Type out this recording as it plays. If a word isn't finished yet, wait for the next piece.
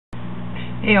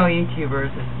Hey all YouTubers,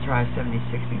 this is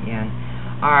Try76 again.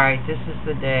 Alright, this is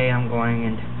the day I'm going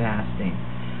into fasting.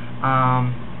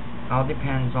 All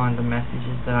depends on the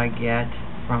messages that I get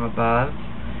from above.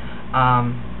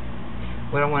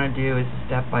 What I want to do is a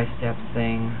step-by-step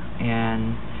thing,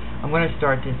 and I'm going to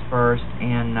start this first,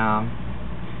 and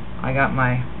I got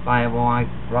my Bible, I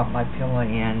brought my pillow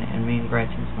in, and me and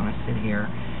Gretchen's going to sit here,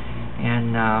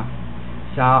 and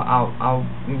so I'll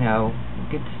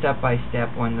get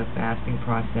step-by-step on the fasting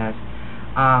process.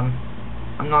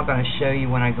 I'm not going to show you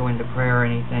when I go into prayer or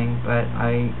anything, but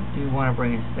I do want to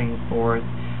bring this thing forth.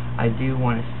 I do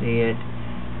want to see it,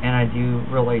 and I do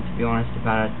really, to be honest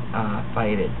about it,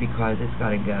 fight it, because it's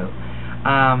got to go.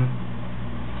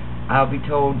 I'll be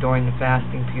told during the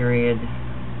fasting period,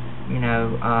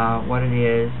 what it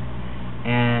is,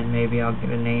 and maybe I'll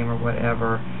get a name or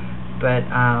whatever. But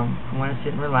I want to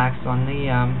sit and relax on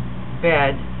the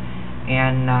bed,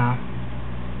 and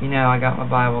I got my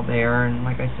Bible there, and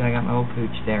like I said, I got my old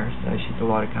pooch there, so she's a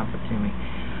lot of comfort to me.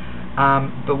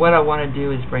 But what I want to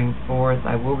do is bring forth,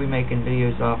 I will be making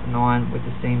videos off and on with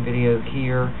the same video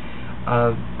here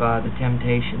of the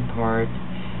temptation part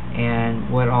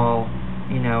and what all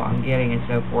I'm getting and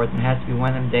so forth. And it has to be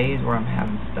one of them days where I'm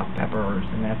having stuffed peppers,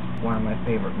 and that's one of my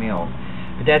favorite meals.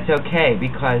 But that's okay,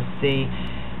 because see,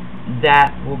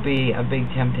 that will be a big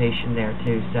temptation there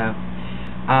too. So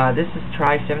this is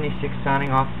Try76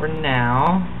 signing off for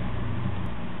now.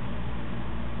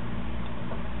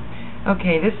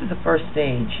 Okay, this is the first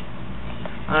stage.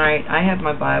 Alright, I have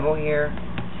my Bible here.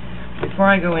 Before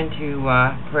I go into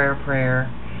prayer,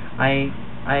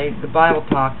 the Bible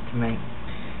talks to me.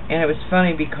 And it was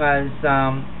funny because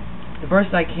the verse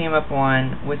I came up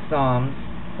on was Psalms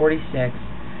 46.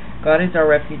 God is our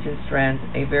refuge and strength,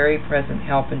 a very present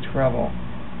help in trouble.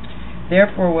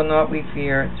 Therefore will not we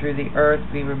fear, through the earth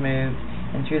be removed,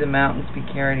 and through the mountains be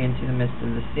carried into the midst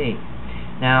of the sea.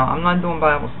 Now, I'm not doing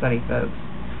Bible study, folks.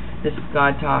 This is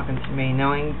God talking to me,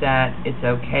 knowing that it's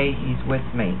okay, He's with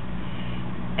me.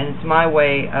 And it's my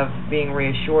way of being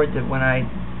reassured that when I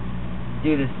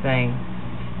do this thing,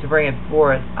 to bring it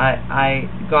forth,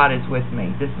 God is with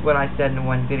me. This is what I said in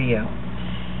one video.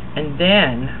 And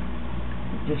then,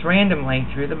 just randomly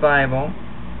through the Bible,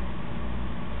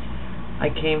 I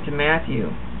came to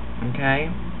Matthew, okay?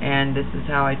 And this is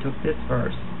how I took this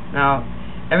verse. Now,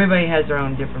 everybody has their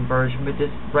own different version, but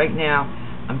this right now,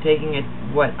 I'm taking it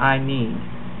what I need.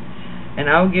 And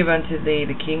I will give unto thee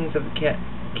the kings of the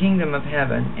kingdom of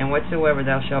heaven, and whatsoever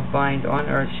thou shalt bind on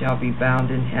earth shall be bound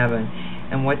in heaven,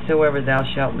 and whatsoever thou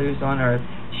shalt loose on earth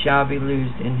shall be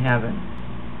loosed in heaven.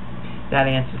 That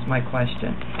answers my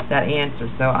question. That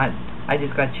answers. So I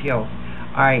just got chills.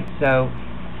 Alright, so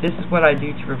this is what I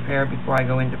do to prepare before I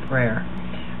go into prayer.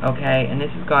 Okay, and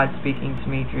this is God speaking to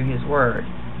me through His Word.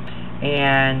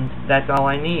 And that's all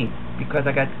I need, because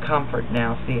I got the comfort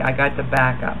now. See, I got the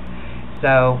backup.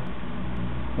 So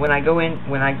when I go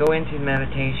into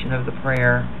meditation of the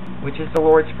prayer, which is the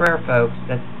Lord's Prayer, folks,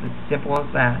 that's as simple as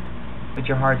that, but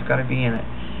your heart's got to be in it.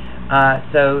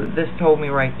 So this told me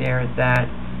right there that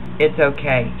it's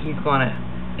okay. He's going to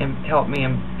help me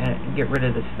and get rid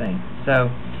of this thing.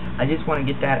 So I just want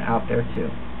to get that out there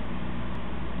too.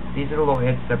 These are the little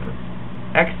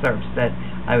excerpts that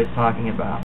I was talking about.